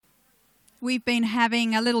We've been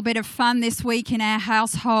having a little bit of fun this week in our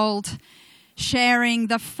household, sharing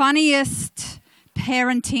the funniest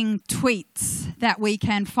parenting tweets that we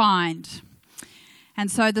can find. And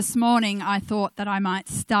so this morning I thought that I might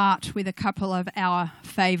start with a couple of our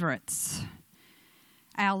favourites.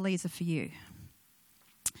 Al, these are for you.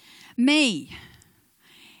 Me.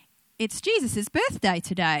 It's Jesus' birthday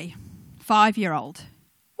today. 5-year-old.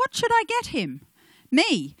 What should I get him?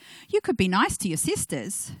 Me. You could be nice to your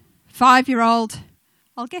sisters. 5-year-old.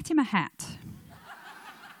 I'll get him a hat.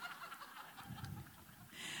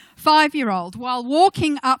 5-year-old. While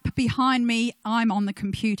walking up behind me, I'm on the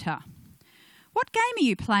computer. What game are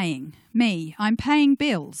you playing? Me. I'm paying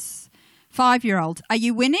bills. 5-year-old. Are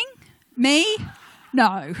you winning? Me.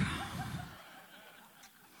 No.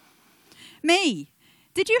 Me.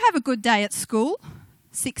 Did you have a good day at school?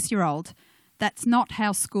 6-year-old. That's not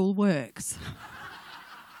how school works.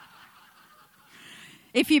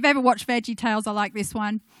 If you've ever watched VeggieTales, I like this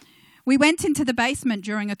one. We went into the basement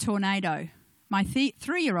during a tornado. My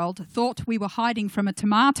 3-year-old thought we were hiding from a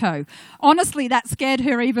tomato. Honestly, that scared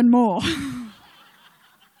her even more.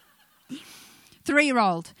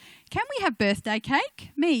 3-year-old. Can we have birthday cake?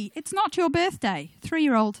 Me. It's not your birthday.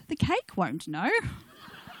 3-year-old. The cake won't know.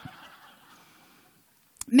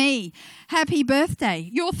 Me. Happy birthday.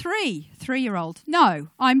 You're 3. 3-year-old. No,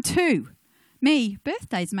 I'm 2. Me.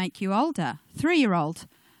 Birthdays make you older. 3-year-old.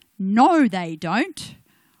 No, they don't.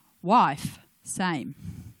 Wife. Same.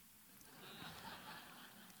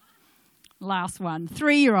 Last one.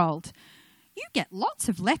 3-year-old. You get lots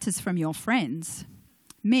of letters from your friends.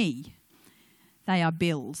 Me. They are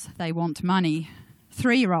bills. They want money.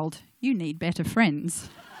 3-year-old. You need better friends.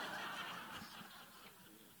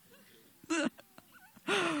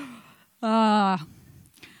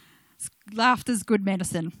 Laughter's good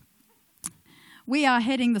medicine. We are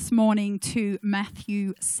heading this morning to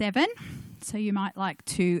Matthew 7, so you might like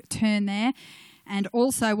to turn there. And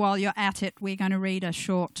also, while you're at it, we're going to read a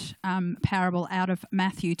short parable out of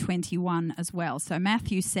Matthew 21 as well. So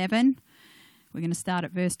Matthew 7, we're going to start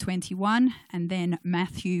at verse 21, and then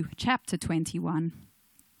Matthew chapter 21.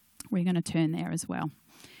 We're going to turn there as well.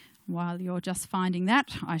 While you're just finding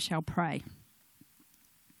that, I shall pray.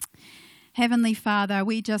 Heavenly Father,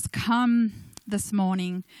 we just come this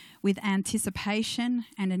morning with anticipation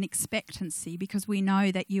and an expectancy because we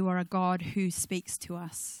know that you are a God who speaks to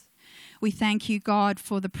us. We thank you, God,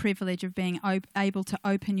 for the privilege of being able to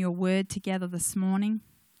open your word together this morning.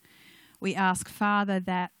 We ask, Father,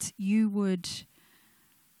 that you would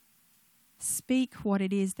speak what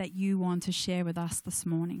it is that you want to share with us this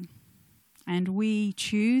morning. And we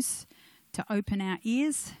choose to open our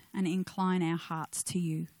ears and incline our hearts to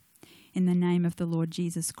you. In the name of the Lord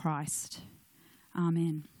Jesus Christ.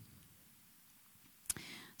 Amen.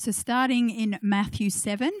 So starting in Matthew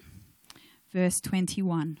 7, verse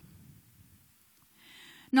 21.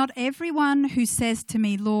 Not everyone who says to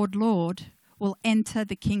me, Lord, Lord, will enter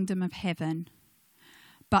the kingdom of heaven,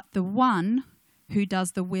 but the one who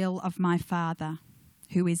does the will of my Father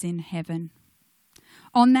who is in heaven.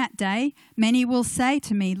 On that day, many will say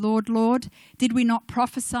to me, Lord, Lord, did we not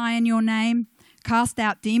prophesy in your name, cast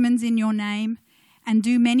out demons in your name, and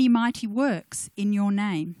do many mighty works in your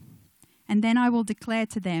name? And then I will declare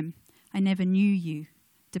to them, I never knew you.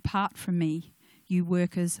 Depart from me, you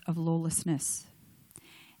workers of lawlessness.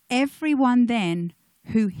 Everyone then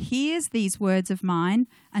who hears these words of mine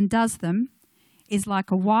and does them is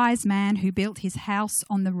like a wise man who built his house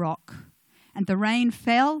on the rock. And the rain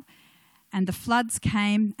fell, and the floods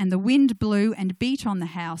came, and the wind blew and beat on the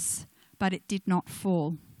house, but it did not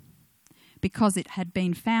fall, because it had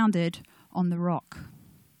been founded on the rock.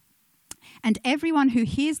 And everyone who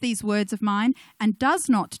hears these words of mine and does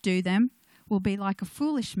not do them will be like a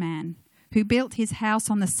foolish man who built his house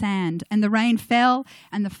on the sand, and the rain fell,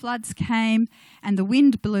 and the floods came, and the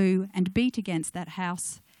wind blew and beat against that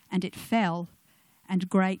house, and it fell, and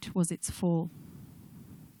great was its fall.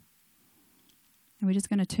 And we're just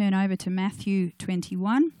going to turn over to Matthew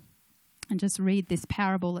 21 and just read this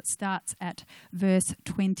parable. It starts at verse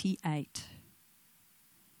 28.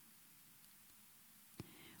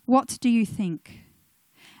 What do you think?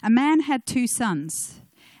 A man had 2 sons,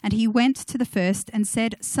 and he went to the first and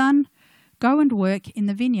said, Son, go and work in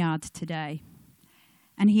the vineyard today.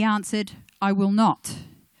 And he answered, I will not.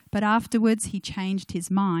 But afterwards he changed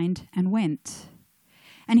his mind and went.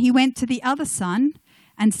 And he went to the other son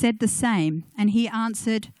and said the same. And he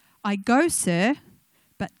answered, I go, sir,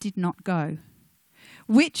 but did not go.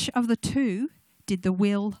 Which of the 2 did the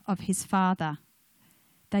will of his father?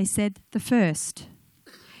 They said, the first.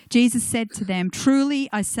 Jesus said to them, Truly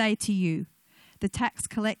I say to you, the tax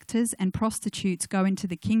collectors and prostitutes go into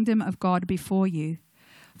the kingdom of God before you.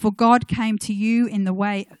 For John came to you in the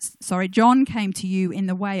way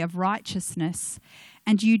of righteousness,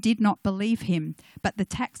 and you did not believe him, but the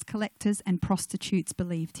tax collectors and prostitutes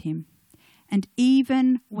believed him. And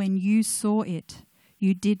even when you saw it,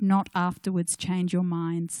 you did not afterwards change your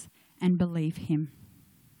minds and believe him.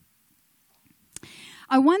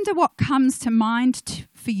 I wonder what comes to mind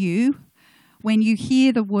for you when you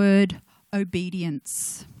hear the word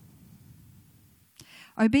obedience.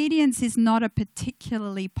 Obedience is not a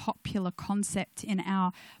particularly popular concept in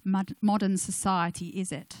our modern society,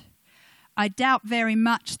 is it? I doubt very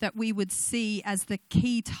much that we would see as the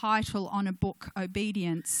key title on a book,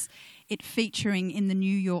 Obedience, it featuring in the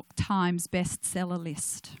New York Times bestseller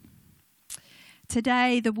list.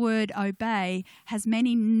 Today, the word obey has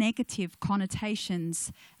many negative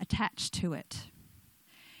connotations attached to it.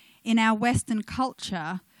 In our Western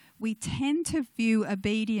culture, we tend to view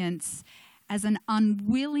obedience as an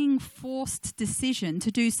unwilling, forced decision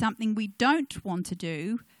to do something we don't want to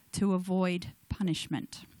do to avoid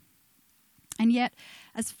punishment. And yet,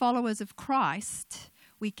 as followers of Christ,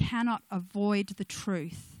 we cannot avoid the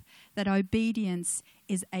truth that obedience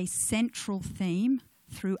is a central theme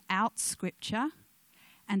throughout Scripture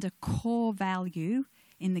and a core value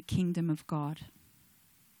in the kingdom of God.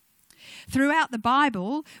 Throughout the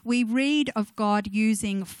Bible, we read of God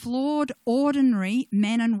using flawed, ordinary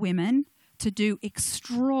men and women to do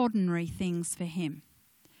extraordinary things for him.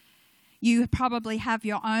 You probably have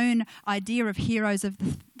your own idea of heroes of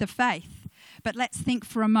the faith. But let's think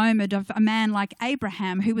for a moment of a man like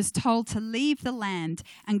Abraham, who was told to leave the land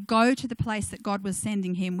and go to the place that God was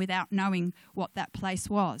sending him without knowing what that place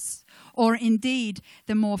was. Or indeed,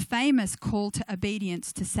 the more famous call to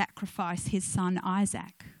obedience to sacrifice his son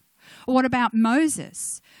Isaac. Or what about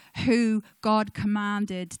Moses, who God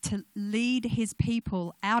commanded to lead his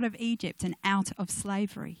people out of Egypt and out of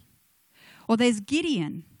slavery? Or there's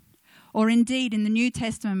Gideon. Or indeed, in the New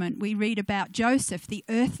Testament, we read about Joseph, the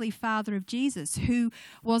earthly father of Jesus, who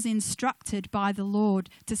was instructed by the Lord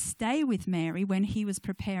to stay with Mary when he was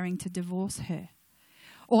preparing to divorce her.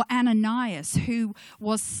 Or Ananias, who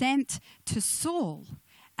was sent to Saul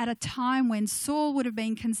at a time when Saul would have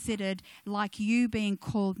been considered like you being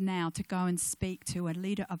called now to go and speak to a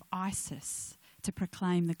leader of ISIS to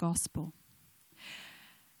proclaim the gospel.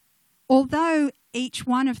 Although each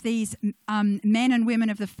one of these men and women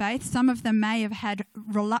of the faith, some of them may have had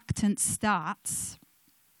reluctant starts,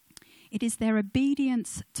 it is their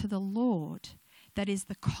obedience to the Lord that is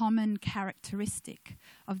the common characteristic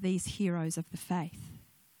of these heroes of the faith.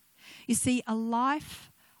 You see, a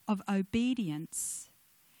life of obedience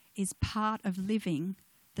is part of living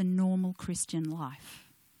the normal Christian life.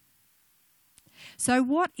 So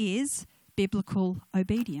what is biblical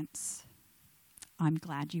obedience? I'm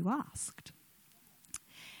glad you asked.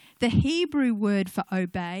 The Hebrew word for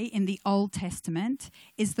obey in the Old Testament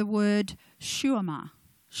is the word shuma,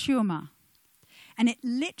 and it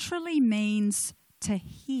literally means to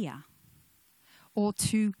hear or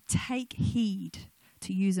to take heed,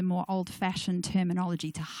 to use a more old-fashioned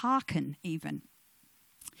terminology, to hearken even.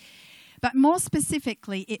 But more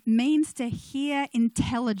specifically, it means to hear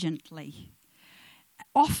intelligently,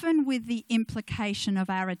 often with the implication of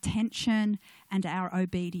our attention and our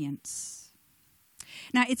obedience.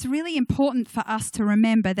 Now, it's really important for us to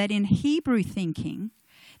remember that in Hebrew thinking,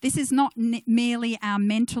 this is not merely our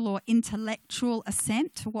mental or intellectual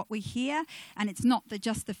assent to what we hear, and it's not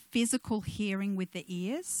just the physical hearing with the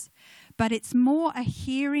ears, but it's more a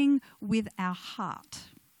hearing with our heart.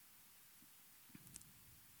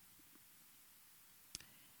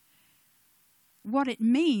 What it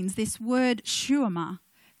means, this word shuma,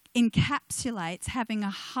 encapsulates having a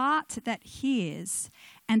heart that hears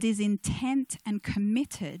and is intent and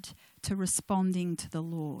committed to responding to the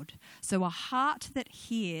Lord. So a heart that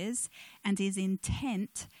hears and is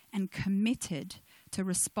intent and committed to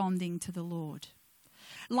responding to the Lord.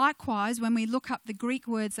 Likewise, when we look up the Greek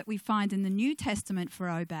words that we find in the New Testament for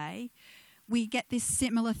obey, we get this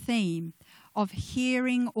similar theme of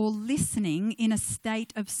hearing or listening in a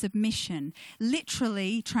state of submission,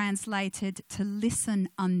 literally translated to listen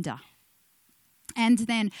under. And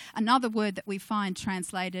then another word that we find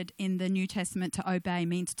translated in the New Testament to obey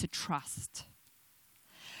means to trust.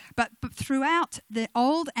 But throughout the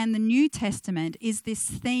Old and the New Testament is this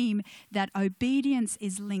theme that obedience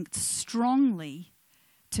is linked strongly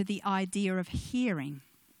to the idea of hearing.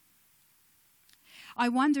 I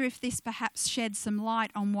wonder if this perhaps sheds some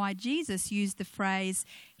light on why Jesus used the phrase,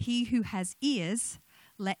 "He who has ears,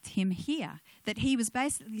 let him hear." That he was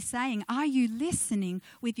basically saying, are you listening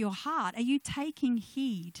with your heart? Are you taking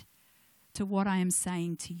heed to what I am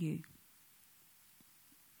saying to you.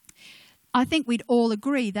 I think we'd all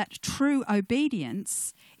agree that true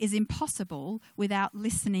obedience is impossible without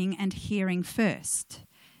listening and hearing first.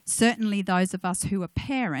 Certainly those of us who are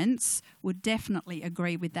parents would definitely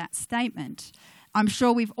agree with that statement. I'm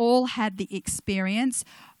sure we've all had the experience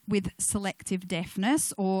with selective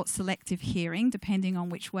deafness or selective hearing, depending on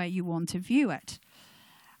which way you want to view it.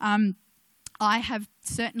 I have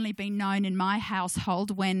certainly been known in my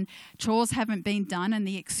household when chores haven't been done and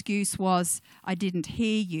the excuse was, I didn't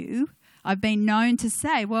hear you. I've been known to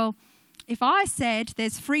say, well, if I said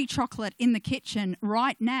there's free chocolate in the kitchen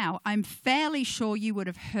right now, I'm fairly sure you would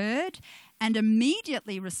have heard and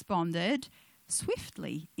immediately responded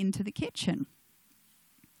swiftly into the kitchen.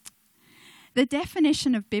 The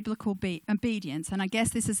definition of biblical obedience, and I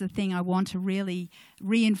guess this is the thing I want to really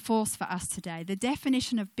reinforce for us today, the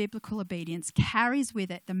definition of biblical obedience carries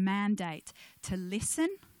with it the mandate to listen,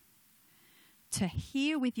 to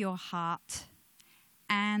hear with your heart,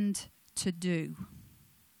 and to do.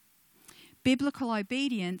 Biblical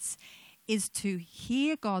obedience is to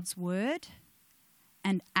hear God's word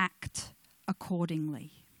and act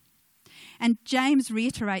accordingly. And James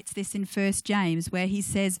reiterates this in 1 James, where he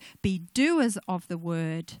says, be doers of the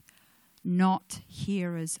word, not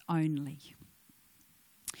hearers only.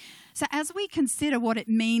 So as we consider what it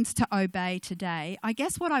means to obey today, I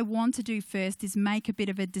guess what I want to do first is make a bit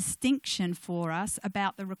of a distinction for us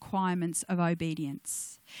about the requirements of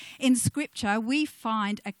obedience. In Scripture, we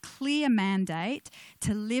find a clear mandate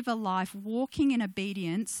to live a life walking in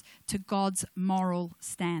obedience to God's moral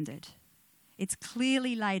standard. It's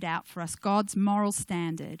clearly laid out for us, God's moral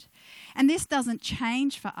standard. And this doesn't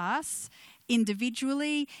change for us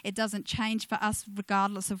individually. It doesn't change for us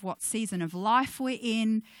regardless of what season of life we're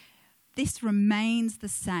in. This remains the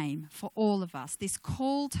same for all of us, this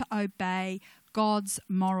call to obey God's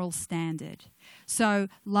moral standard. So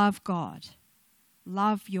love God,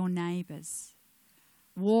 love your neighbours,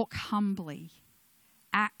 walk humbly,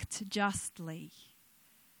 act justly,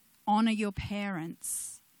 honour your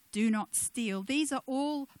parents, do not steal. These are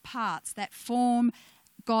all parts that form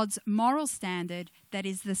God's moral standard that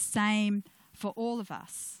is the same for all of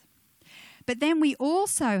us. But then we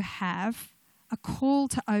also have a call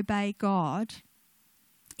to obey God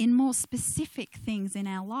in more specific things in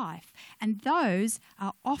our life, and those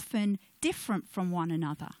are often different from one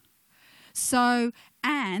another. So,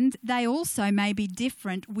 and they also may be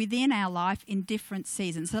different within our life in different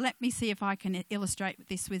seasons. So let me see if I can illustrate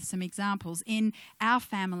this with some examples. In our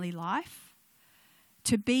family life,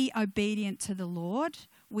 to be obedient to the Lord,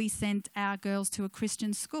 we sent our girls to a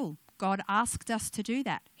Christian school. God asked us to do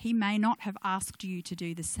that. He may not have asked you to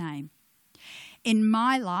do the same. In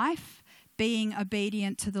my life, being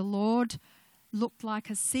obedient to the Lord looked like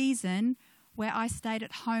a season where I stayed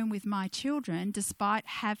at home with my children despite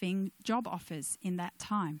having job offers in that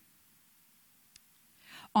time.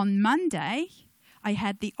 On Monday, I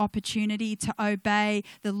had the opportunity to obey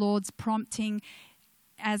the Lord's prompting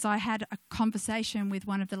as I had a conversation with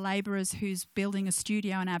one of the labourers who's building a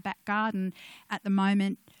studio in our back garden at the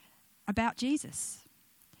moment about Jesus.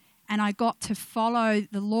 And I got to follow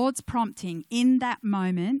the Lord's prompting in that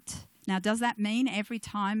moment. Now, does that mean every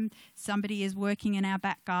time somebody is working in our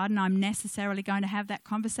back garden, I'm necessarily going to have that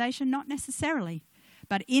conversation? Not necessarily.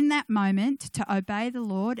 But in that moment, to obey the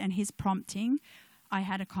Lord and his prompting, I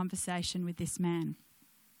had a conversation with this man.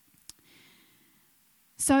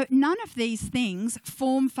 So none of these things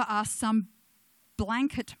form for us some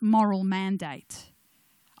blanket moral mandate.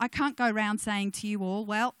 I can't go around saying to you all,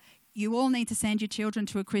 well, you all need to send your children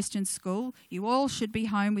to a Christian school. You all should be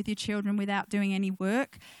home with your children without doing any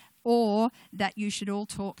work. Or that you should all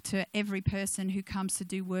talk to every person who comes to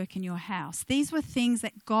do work in your house. These were things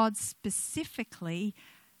that God specifically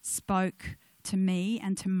spoke to me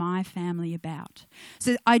and to my family about.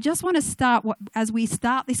 So I just want to start, as we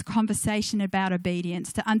start this conversation about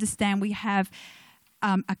obedience, to understand we have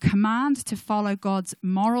a command to follow God's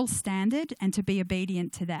moral standard and to be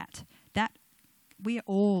obedient to that. That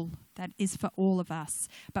is for all of us.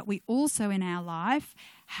 But we also in our life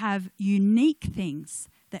have unique things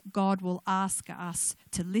that God will ask us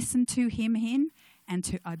to listen to him in and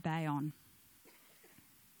to obey on.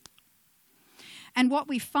 And what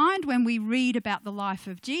we find when we read about the life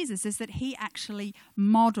of Jesus is that he actually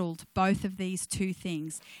modelled both of these two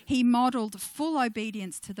things. He modelled full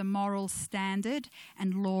obedience to the moral standard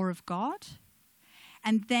and law of God.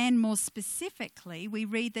 And then more specifically, we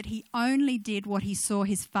read that he only did what he saw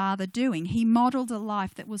his Father doing. He modelled a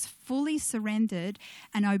life that was fully surrendered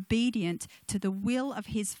and obedient to the will of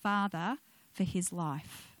his Father for his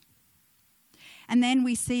life. And then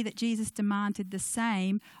we see that Jesus demanded the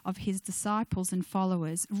same of his disciples and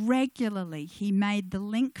followers. Regularly, he made the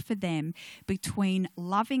link for them between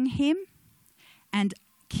loving him and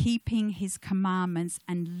keeping his commandments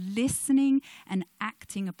and listening and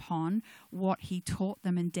acting upon what he taught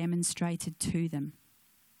them and demonstrated to them.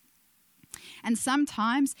 And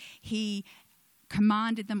sometimes he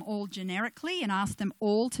commanded them all generically and asked them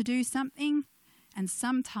all to do something. And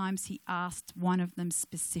sometimes he asked one of them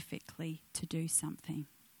specifically to do something.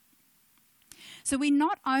 So we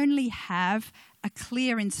not only have a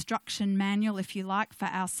clear instruction manual, if you like, for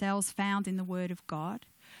ourselves found in the Word of God.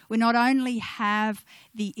 We not only have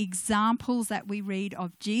the examples that we read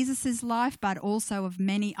of Jesus' life, but also of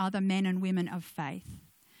many other men and women of faith.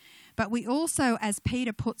 But we also, as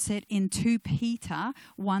Peter puts it in 2 Peter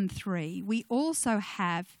 1:3, we also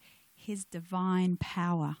have his divine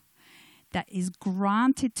power that is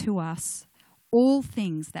granted to us all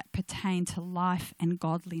things that pertain to life and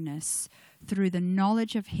godliness through the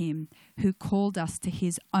knowledge of him who called us to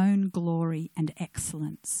his own glory and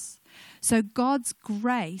excellence. So God's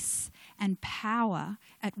grace and power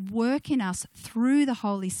at work in us through the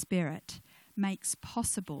Holy Spirit makes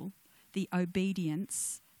possible the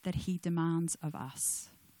obedience that he demands of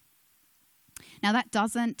us. Now that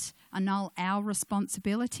doesn't annul our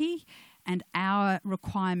responsibility and our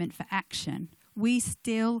requirement for action. We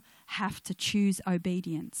still have to choose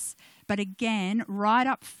obedience. But again, right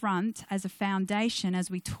up front as a foundation,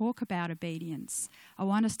 as we talk about obedience, I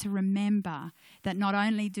want us to remember that not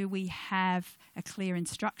only do we have a clear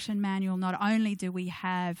instruction manual, not only do we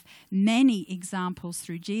have many examples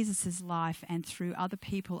through Jesus' life and through other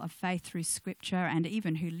people of faith through Scripture and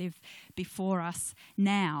even who live before us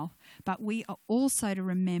now, but we are also to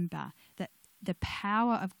remember that the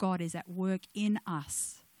power of God is at work in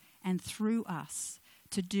us and through us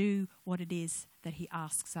to do what it is that he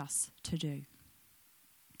asks us to do.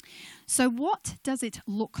 So what does it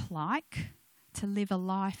look like to live a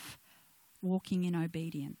life walking in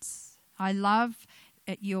obedience? I love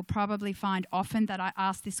it. You'll probably find often that I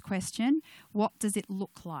ask this question, what does it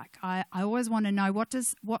look like? I always want to know, what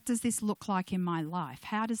does this look like in my life?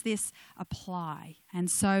 How does this apply?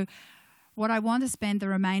 And so what I want to spend the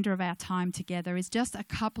remainder of our time together is just a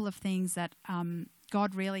couple of things that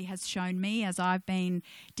God really has shown me as I've been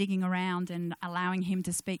digging around and allowing him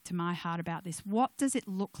to speak to my heart about this. What does it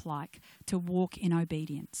look like to walk in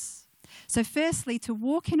obedience? So firstly, to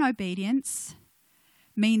walk in obedience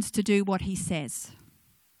means to do what he says.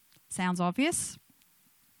 Sounds obvious?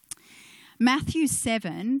 Matthew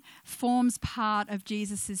 7 forms part of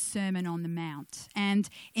Jesus' Sermon on the Mount. And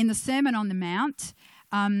in the Sermon on the Mount,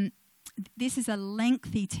 this is a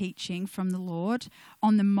lengthy teaching from the Lord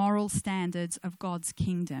on the moral standards of God's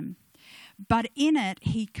kingdom. But in it,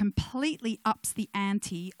 he completely ups the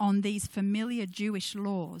ante on these familiar Jewish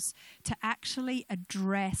laws to actually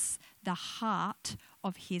address the heart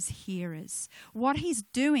of his hearers. What he's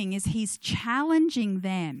doing is he's challenging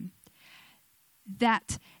them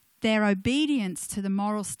that their obedience to the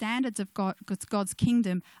moral standards of God's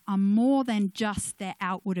kingdom are more than just their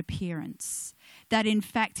outward appearance. That in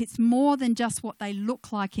fact it's more than just what they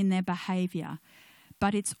look like in their behaviour,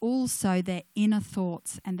 but it's also their inner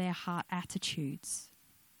thoughts and their heart attitudes.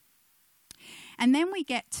 And then we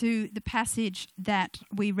get to the passage that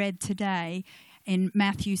we read today in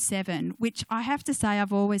Matthew 7, which I have to say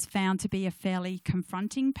I've always found to be a fairly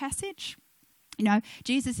confronting passage. You know,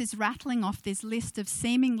 Jesus is rattling off this list of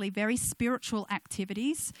seemingly very spiritual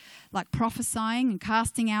activities like prophesying and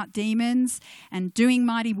casting out demons and doing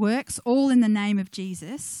mighty works, all in the name of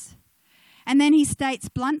Jesus. And then he states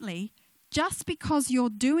bluntly, just because you're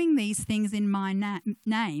doing these things in my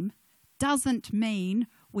name doesn't mean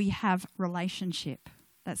we have relationship.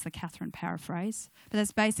 That's the Catherine paraphrase. But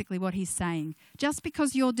that's basically what he's saying. Just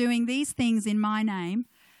because you're doing these things in my name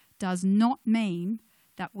does not mean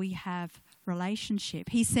that we have relationship.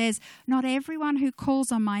 He says, not everyone who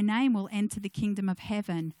calls on my name will enter the kingdom of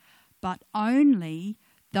heaven, but only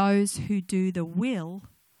those who do the will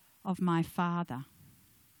of my Father.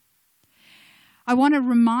 I want to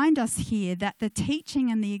remind us here that the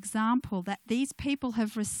teaching and the example that these people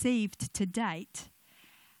have received to date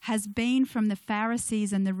has been from the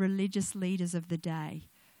Pharisees and the religious leaders of the day,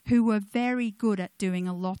 who were very good at doing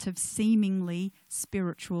a lot of seemingly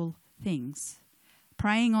spiritual things.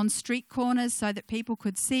 Praying on street corners so that people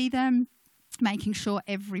could see them, making sure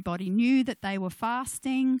everybody knew that they were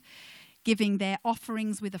fasting, giving their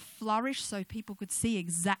offerings with a flourish so people could see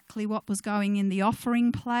exactly what was going in the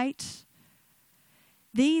offering plate.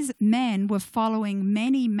 These men were following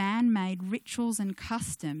many man-made rituals and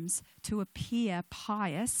customs to appear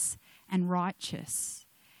pious and righteous.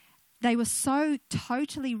 They were so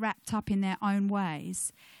totally wrapped up in their own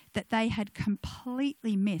ways that they had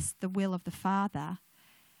completely missed the will of the Father,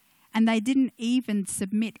 and they didn't even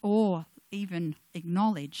submit or even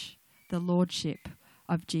acknowledge the lordship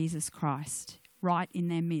of Jesus Christ right in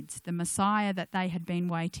their midst, the Messiah that they had been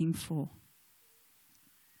waiting for.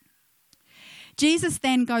 Jesus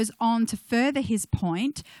then goes on to further his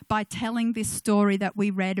point by telling this story that we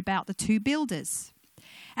read about the two builders.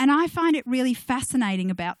 And I find it really fascinating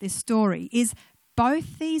about this story is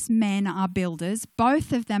both these men are builders.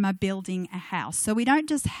 Both of them are building a house. So we don't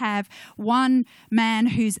just have one man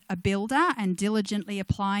who's a builder and diligently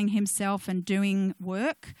applying himself and doing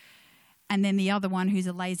work, and then the other one who's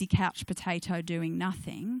a lazy couch potato doing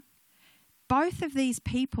nothing. Both of these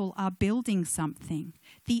people are building something.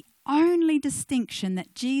 The only distinction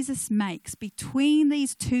that Jesus makes between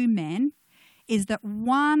these two men is that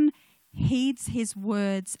one heeds his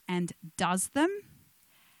words and does them,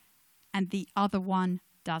 and the other one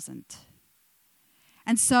doesn't.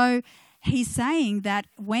 And so he's saying that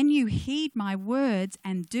when you heed my words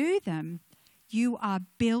and do them, you are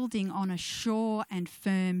building on a sure and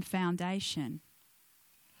firm foundation.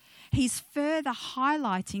 He's further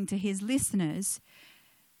highlighting to his listeners,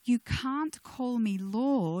 you can't call me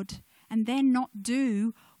Lord and then not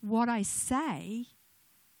do what I say.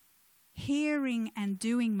 Hearing and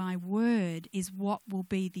doing my word is what will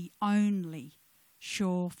be the only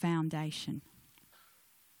sure foundation.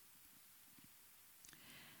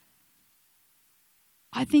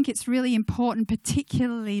 I think it's really important,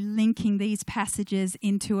 particularly linking these passages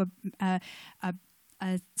into a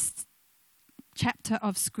chapter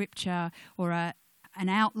of Scripture or an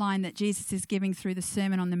outline that Jesus is giving through the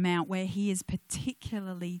Sermon on the Mount, where he is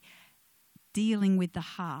particularly dealing with the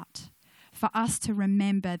heart, for us to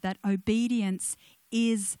remember that obedience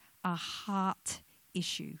is a heart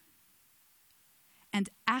issue. And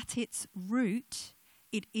at its root,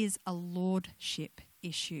 it is a lordship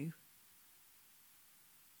issue.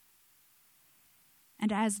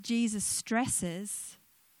 And as Jesus stresses,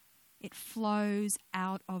 it flows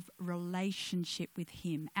out of relationship with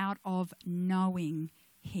him, out of knowing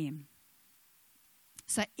him.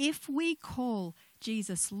 So if we call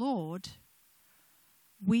Jesus Lord,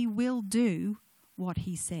 we will do what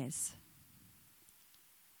he says.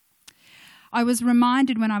 I was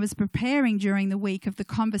reminded when I was preparing during the week of the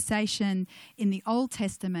conversation in the Old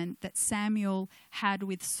Testament that Samuel had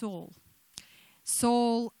with Saul.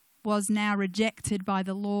 Saul was now rejected by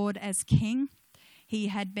the Lord as king. He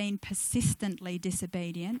had been persistently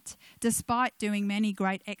disobedient, despite doing many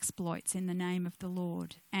great exploits in the name of the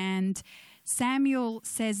Lord. And Samuel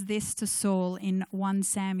says this to Saul in 1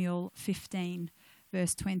 Samuel 15,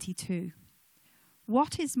 verse 22.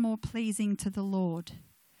 What is more pleasing to the Lord?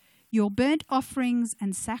 Your burnt offerings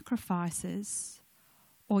and sacrifices,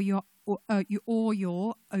 or your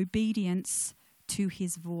obedience to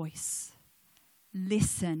his voice.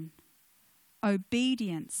 Listen,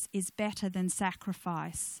 obedience is better than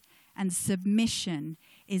sacrifice, and submission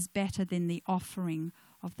is better than the offering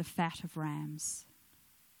of the fat of rams.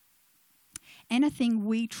 Anything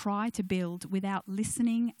we try to build without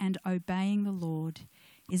listening and obeying the Lord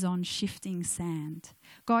is on shifting sand.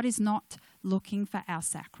 God is not looking for our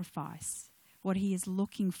sacrifice. What he is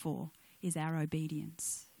looking for is our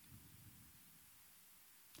obedience.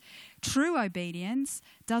 True obedience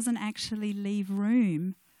doesn't actually leave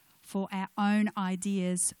room for our own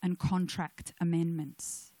ideas and contract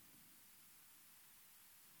amendments.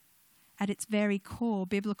 At its very core,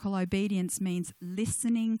 biblical obedience means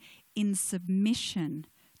listening in submission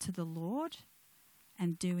to the Lord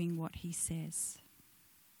and doing what he says.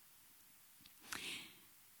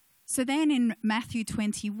 So then in Matthew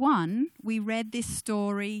 21, we read this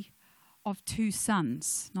story of two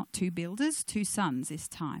sons, not two builders, two sons this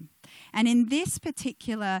time. And in this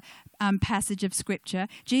particular passage of Scripture,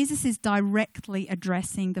 Jesus is directly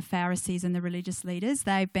addressing the Pharisees and the religious leaders.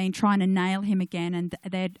 They've been trying to nail him again, and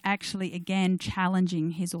they're actually again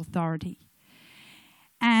challenging his authority.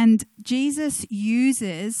 And Jesus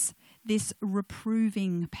uses this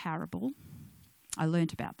reproving parable. I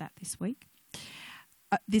learnt about that this week.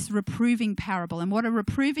 This reproving parable. And what a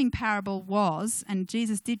reproving parable was, and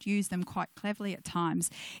Jesus did use them quite cleverly at times,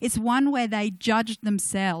 it's one where they judged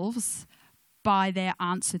themselves by their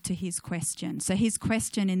answer to his question. So his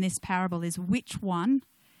question in this parable is, which one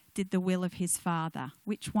did the will of his father?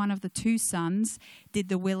 Which one of the two sons did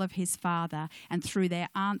the will of his father? And through their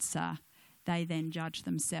answer, they then judge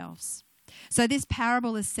themselves. So this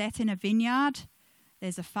parable is set in a vineyard.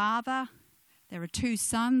 There's a father. There are two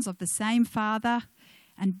sons of the same father,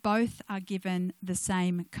 and both are given the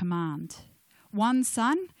same command. One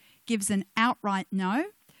son gives an outright no,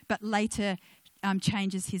 but later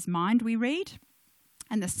changes his mind, we read.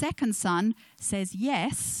 And the second son says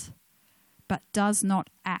yes, but does not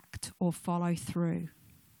act or follow through.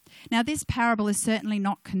 Now, this parable is certainly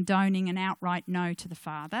not condoning an outright no to the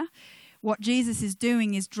father. What Jesus is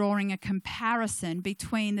doing is drawing a comparison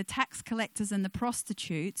between the tax collectors and the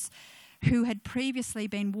prostitutes who had previously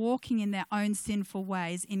been walking in their own sinful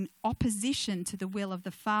ways in opposition to the will of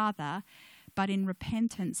the Father, but in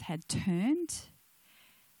repentance had turned,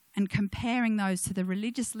 and comparing those to the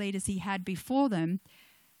religious leaders he had before them,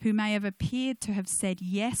 who may have appeared to have said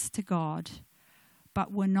yes to God,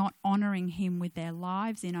 but were not honouring him with their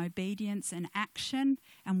lives in obedience and action,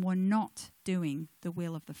 and were not doing the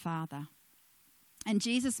will of the Father. And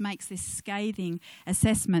Jesus makes this scathing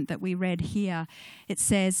assessment that we read here. It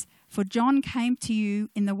says, "For John came to you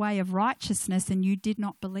in the way of righteousness, and you did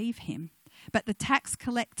not believe him. But the tax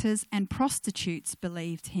collectors and prostitutes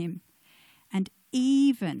believed him. And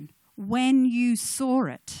even when you saw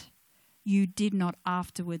it, you did not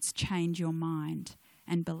afterwards change your mind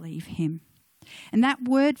and believe him." And that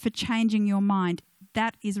word for changing your mind,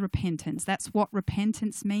 that is repentance. That's what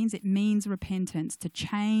repentance means. It means repentance, to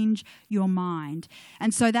change your mind.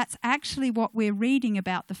 And so that's actually what we're reading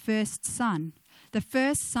about the first son. The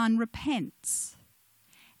first son repents,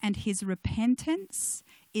 and his repentance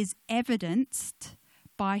is evidenced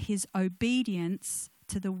by his obedience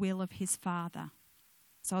to the will of his father.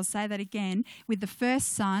 So I'll say that again. With the first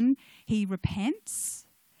son, he repents,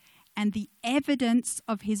 and the evidence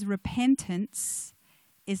of his repentance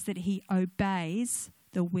is that he obeys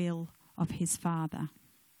the will of his Father.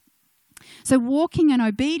 So walking in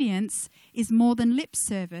obedience is more than lip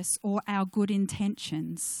service or our good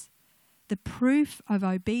intentions. The proof of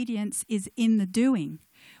obedience is in the doing.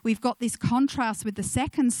 We've got this contrast with the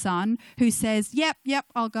second son who says, yep,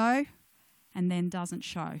 I'll go, and then doesn't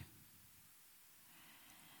show.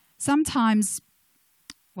 Sometimes,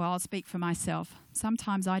 well, I'll speak for myself.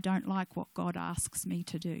 Sometimes I don't like what God asks me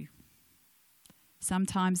to do.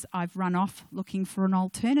 Sometimes I've run off looking for an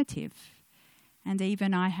alternative. And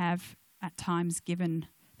even I have at times given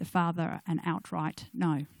the Father an outright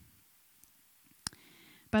no.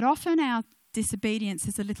 But often our disobedience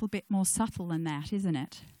is a little bit more subtle than that, isn't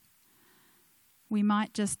it? We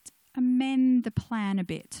might just amend the plan a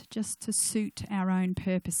bit just to suit our own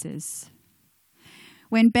purposes.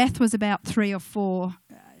 When Beth was about 3 or 4,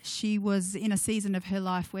 she was in a season of her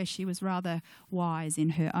life where she was rather wise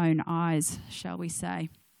in her own eyes, shall we say.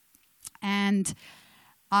 And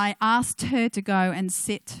I asked her to go and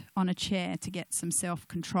sit on a chair to get some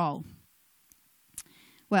self-control.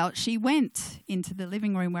 Well, she went into the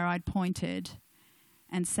living room where I'd pointed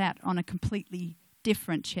and sat on a completely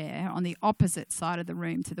different chair on the opposite side of the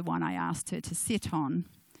room to the one I asked her to sit on.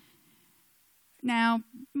 Now,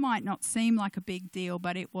 might not seem like a big deal,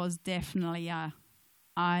 but it was definitely I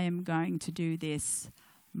am going to do this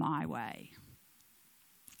my way.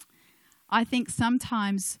 I think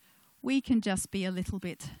sometimes we can just be a little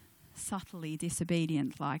bit subtly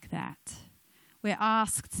disobedient like that. We're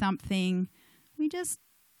asked something, we just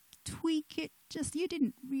tweak it, you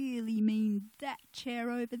didn't really mean that chair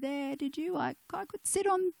over there, did you? I could sit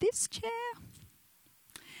on this chair.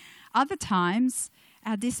 Other times,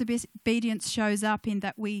 our disobedience shows up in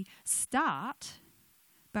that we start,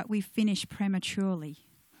 but we finish prematurely.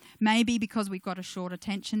 Maybe because we've got a short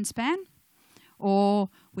attention span, or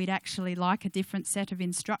we'd actually like a different set of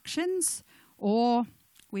instructions, or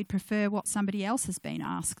we'd prefer what somebody else has been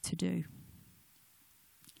asked to do.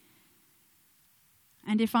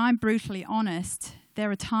 And if I'm brutally honest, there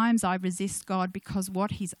are times I resist God because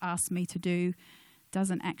what he's asked me to do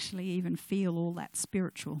doesn't actually even feel all that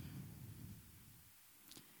spiritual.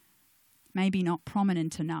 Maybe not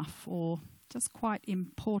prominent enough or just quite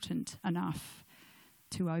important enough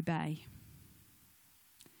to obey.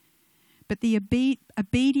 But the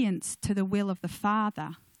obedience to the will of the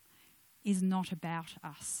Father is not about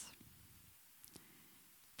us.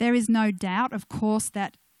 There is no doubt, of course,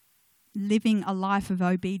 that living a life of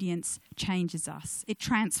obedience changes us. It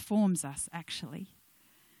transforms us, actually.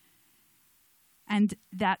 And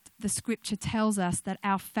that the scripture tells us that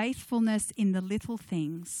our faithfulness in the little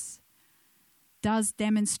things does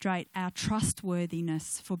demonstrate our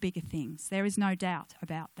trustworthiness for bigger things. There is no doubt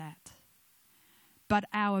about that. But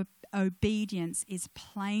our obedience is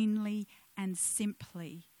plainly and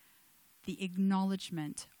simply the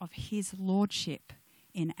acknowledgement of his lordship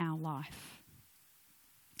in our life.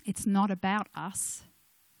 It's not about us,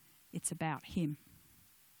 it's about him.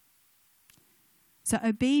 So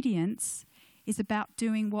obedience is about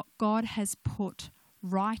doing what God has put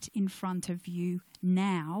right in front of you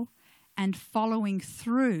now and following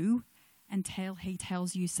through until he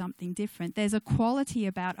tells you something different. There's a quality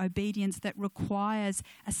about obedience that requires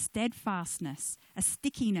a steadfastness, a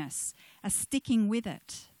stickiness, a sticking with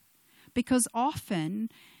it. Because often,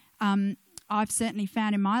 I've certainly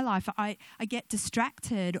found in my life, I get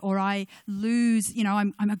distracted or I lose,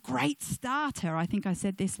 I'm a great starter. I think I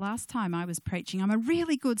said this last time I was preaching. I'm a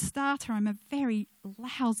really good starter. I'm a very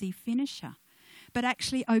lousy finisher. But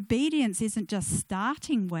actually, obedience isn't just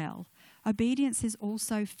starting well. Obedience is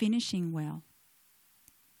also finishing well.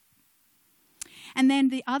 And then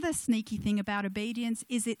the other sneaky thing about obedience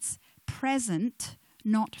is it's present,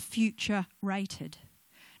 not future rated.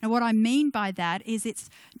 Now, what I mean by that is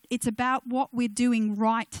it's about what we're doing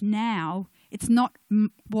right now. It's not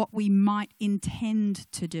what we might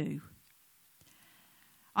intend to do.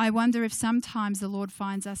 I wonder if sometimes the Lord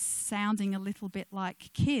finds us sounding a little bit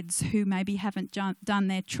like kids who maybe haven't done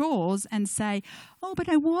their chores and say, "Oh, but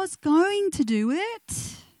I was going to do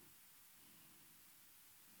it."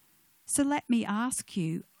 So let me ask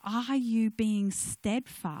you, are you being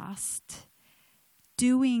steadfast,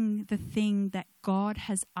 doing the thing that God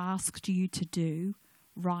has asked you to do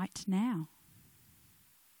right now?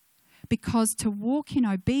 Because to walk in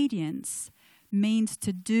obedience means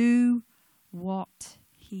to do what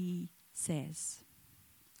He says.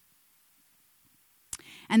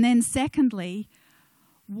 And then secondly,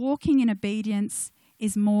 walking in obedience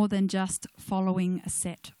is more than just following a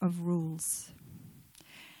set of rules.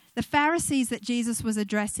 The Pharisees that Jesus was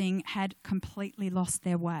addressing had completely lost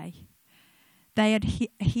their way. They had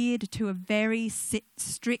adhered to a very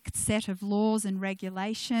strict set of laws and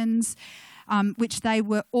regulations, which they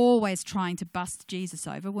were always trying to bust Jesus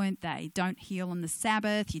over, weren't they? Don't heal on the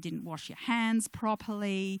Sabbath, you didn't wash your hands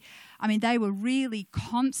properly. I mean, they were really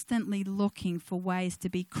constantly looking for ways to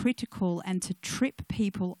be critical and to trip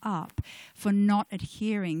people up for not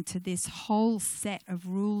adhering to this whole set of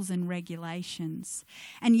rules and regulations.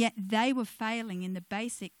 And yet they were failing in the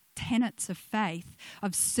basic tenets of faith,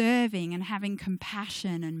 of serving and having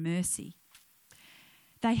compassion and mercy.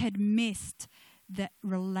 They had missed the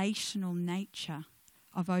relational nature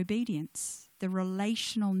of obedience, the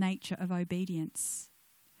relational nature of obedience.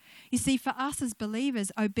 You see, for us as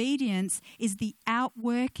believers, obedience is the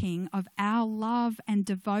outworking of our love and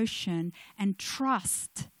devotion and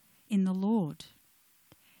trust in the Lord.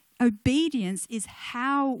 Obedience is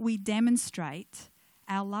how we demonstrate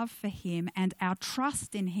our love for Him and our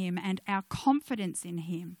trust in Him and our confidence in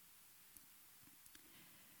Him.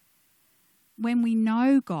 When we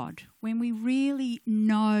know God, when we really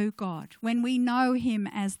know God, when we know Him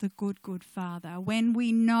as the good, good Father, when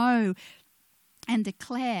we know and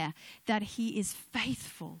declare that He is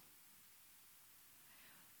faithful,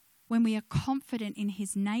 when we are confident in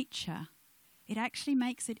His nature, it actually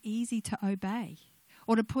makes it easy to obey.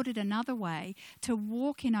 Or to put it another way, to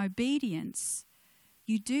walk in obedience,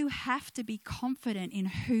 you do have to be confident in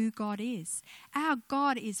who God is. Our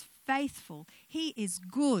God is faithful. He is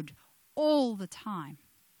good all the time.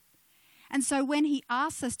 And so when He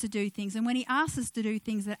asks us to do things, and when He asks us to do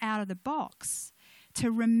things that are out of the box,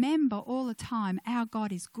 to remember all the time our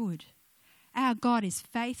God is good. Our God is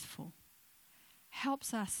faithful.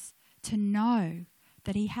 Helps us to know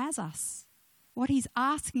that He has us. What He's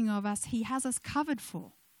asking of us, He has us covered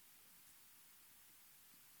for.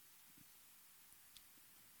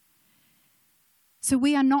 So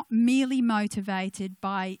we are not merely motivated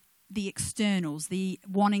by the externals, the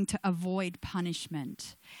wanting to avoid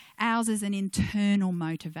punishment. Ours is an internal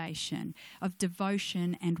motivation of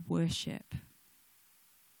devotion and worship.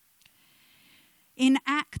 In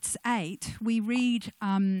Acts 8, we read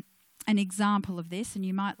an example of this, and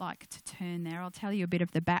you might like to turn there. I'll tell you a bit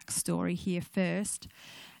of the backstory here first.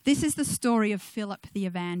 This is the story of Philip the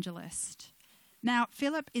evangelist. Now,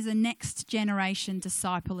 Philip is a next generation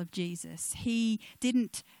disciple of Jesus. He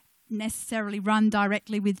didn't necessarily run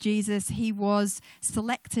directly with Jesus. He was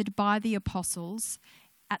selected by the apostles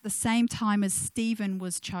at the same time as Stephen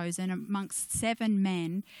was chosen amongst 7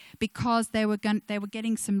 men because they were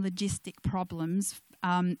getting some logistic problems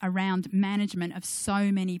around management of so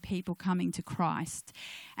many people coming to Christ.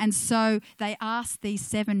 And so they asked these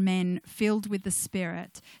 7 men filled with the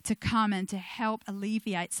Spirit to come and to help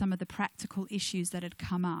alleviate some of the practical issues that had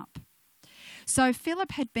come up. So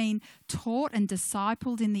Philip had been taught and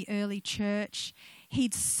discipled in the early church.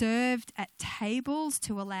 He'd served at tables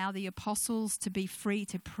to allow the apostles to be free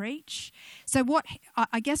to preach. So what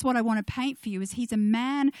I want to paint for you is he's a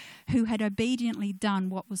man who had obediently done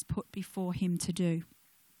what was put before him to do.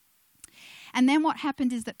 And then what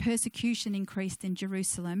happened is that persecution increased in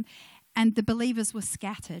Jerusalem and the believers were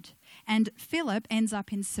scattered. And Philip ends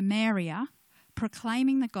up in Samaria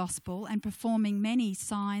proclaiming the gospel and performing many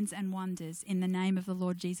signs and wonders in the name of the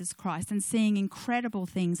Lord Jesus Christ and seeing incredible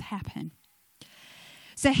things happen.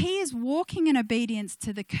 So he is walking in obedience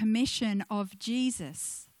to the commission of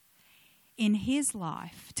Jesus in his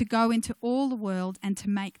life to go into all the world and to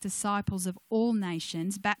make disciples of all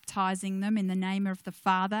nations, baptizing them in the name of the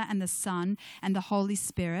Father and the Son and the Holy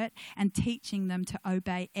Spirit, and teaching them to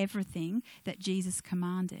obey everything that Jesus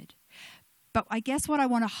commanded. But I guess what I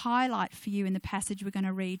want to highlight for you in the passage we're going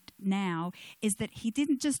to read now is that he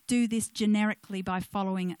didn't just do this generically by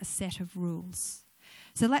following a set of rules.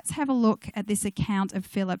 So let's have a look at this account of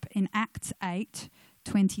Philip in Acts 8,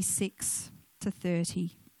 26 to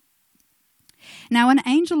 30. Now an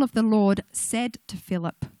angel of the Lord said to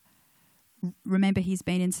Philip, remember he's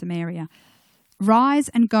been in Samaria, "Rise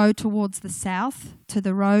and go towards the south to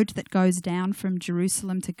the road that goes down from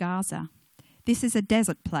Jerusalem to Gaza. This is a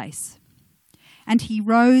desert place." And he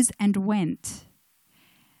rose and went.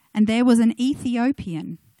 And there was an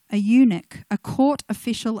Ethiopian, a eunuch, a court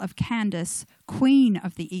official of Candace, queen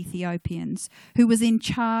of the Ethiopians, who was in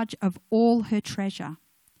charge of all her treasure.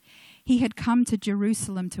 He had come to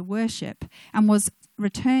Jerusalem to worship and was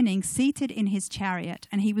returning seated in his chariot,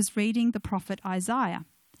 and he was reading the prophet Isaiah.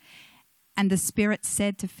 And the Spirit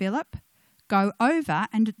said to Philip, "Go over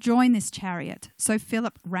and join this chariot." So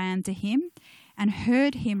Philip ran to him and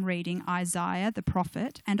heard him reading Isaiah the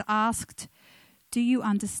prophet and asked, "Do you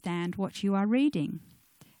understand what you are reading?"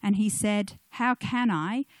 And he said, "How can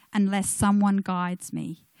I unless someone guides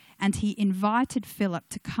me?" And he invited Philip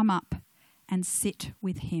to come up and sit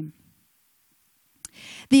with him.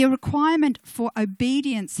 The requirement for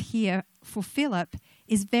obedience here for Philip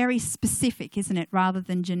is very specific, isn't it, rather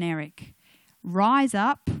than generic. Rise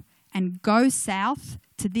up and go south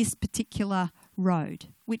to this particular road,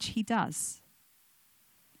 which he does.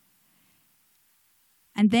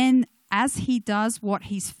 And then as he does what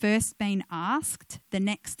he's first been asked, the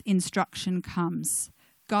next instruction comes.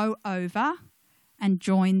 Go over and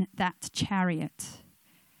join that chariot.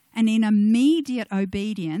 And in immediate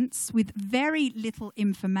obedience, with very little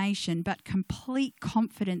information but complete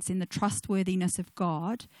confidence in the trustworthiness of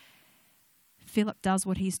God, Philip does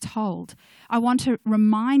what he's told. I want to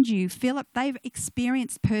remind you, Philip, they've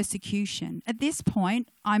experienced persecution. At this point,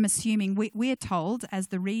 I'm assuming we're told as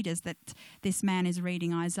the readers that this man is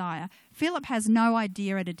reading Isaiah. Philip has no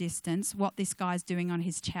idea at a distance what this guy's doing on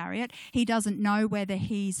his chariot. He doesn't know whether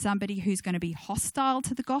he's somebody who's going to be hostile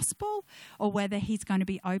to the gospel or whether he's going to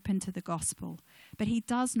be open to the gospel. But he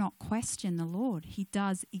does not question the Lord. He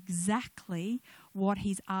does exactly what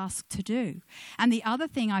he's asked to do. And the other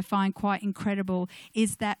thing I find quite incredible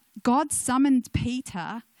is that God summoned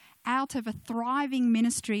Peter out of a thriving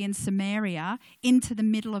ministry in Samaria into the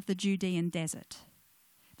middle of the Judean desert.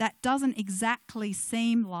 That doesn't exactly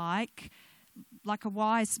seem like a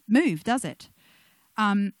wise move, does it?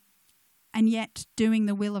 And yet doing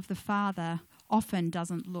the will of the Father often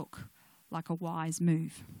doesn't look like a wise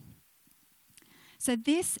move. So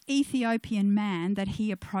this Ethiopian man that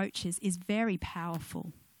he approaches is very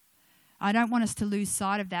powerful. I don't want us to lose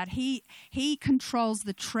sight of that. He controls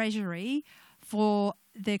the treasury for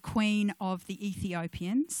the queen of the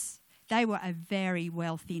Ethiopians. They were a very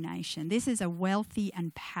wealthy nation. This is a wealthy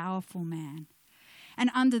and powerful man.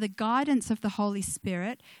 And under the guidance of the Holy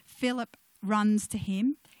Spirit, Philip runs to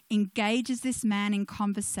him, engages this man in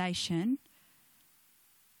conversation,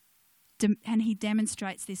 and he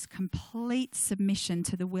demonstrates this complete submission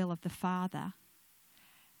to the will of the Father.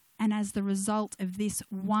 And as the result of this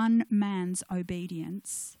one man's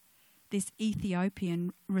obedience, this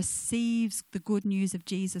Ethiopian receives the good news of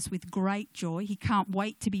Jesus with great joy. He can't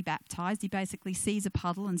wait to be baptized. He basically sees a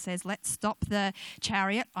puddle and says, "Let's stop the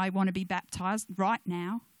chariot. I want to be baptized right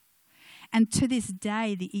now." And to this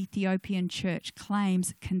day, the Ethiopian church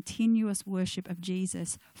claims continuous worship of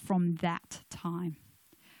Jesus from that time.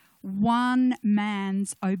 One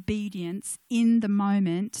man's obedience in the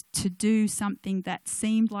moment to do something that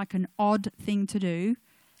seemed like an odd thing to do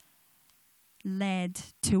led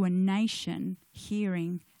to a nation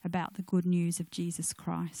hearing about the good news of Jesus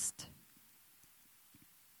Christ.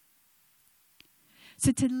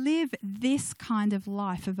 So to live this kind of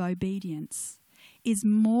life of obedience is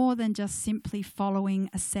more than just simply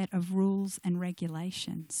following a set of rules and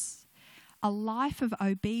regulations. A life of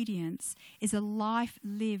obedience is a life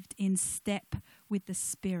lived in step with the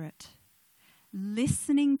Spirit,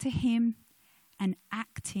 listening to Him and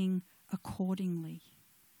acting accordingly.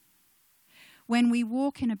 When we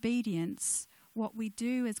walk in obedience, what we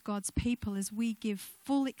do as God's people is we give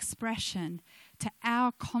full expression to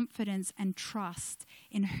our confidence and trust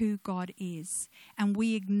in who God is, and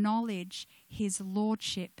we acknowledge His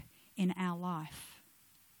lordship in our life.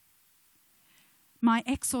 My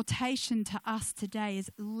exhortation to us today is,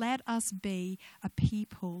 let us be a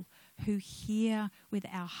people who hear with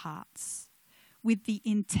our hearts, with the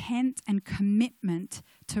intent and commitment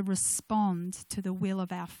to respond to the will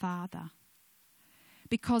of our Father.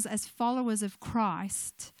 Because as followers of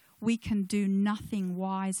Christ, we can do nothing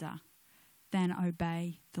wiser than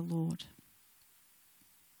obey the Lord.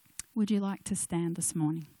 Would you like to stand this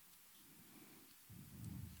morning?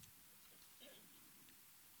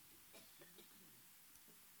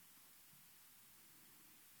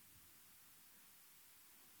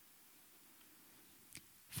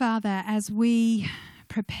 Father, as we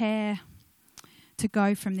prepare to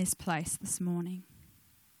go from this place this morning,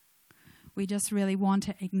 we just really want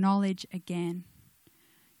to acknowledge again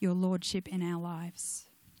your Lordship in our lives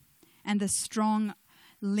and the strong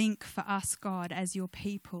link for us, God, as your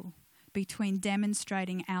people, between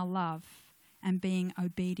demonstrating our love and being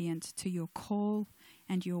obedient to your call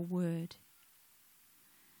and your word.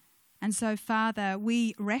 And so, Father,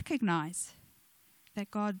 we recognize that,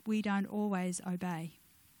 God, we don't always obey.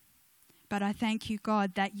 But I thank you,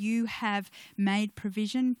 God, that you have made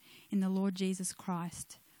provision in the Lord Jesus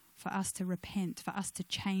Christ for us to repent, for us to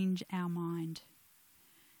change our mind.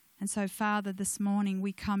 And so, Father, this morning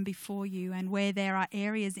we come before you, and where there are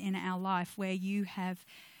areas in our life where you have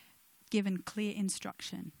given clear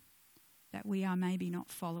instruction that we are maybe not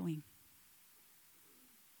following,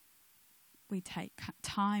 we take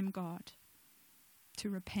time, God, to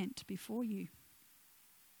repent before you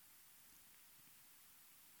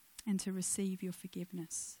and to receive your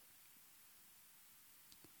forgiveness.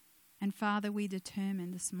 And Father, we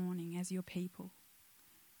determine this morning as your people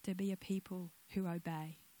to be a people who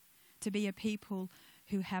obey, to be a people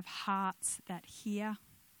who have hearts that hear,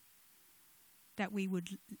 that we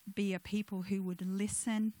would be a people who would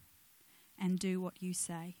listen and do what you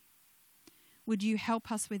say. Would you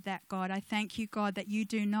help us with that, God? I thank you, God, that you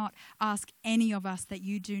do not ask any of us that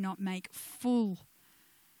you do not make full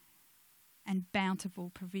and bountiful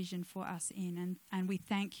provision for us in. And we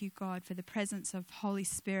thank you, God, for the presence of Holy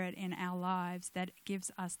Spirit in our lives that gives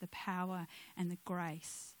us the power and the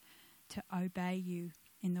grace to obey you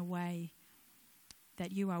in the way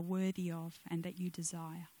that you are worthy of and that you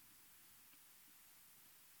desire.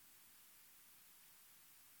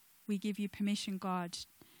 We give you permission, God,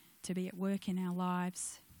 to be at work in our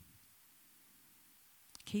lives.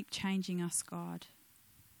 Keep changing us, God.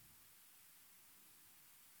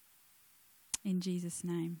 In Jesus'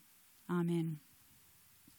 name, amen.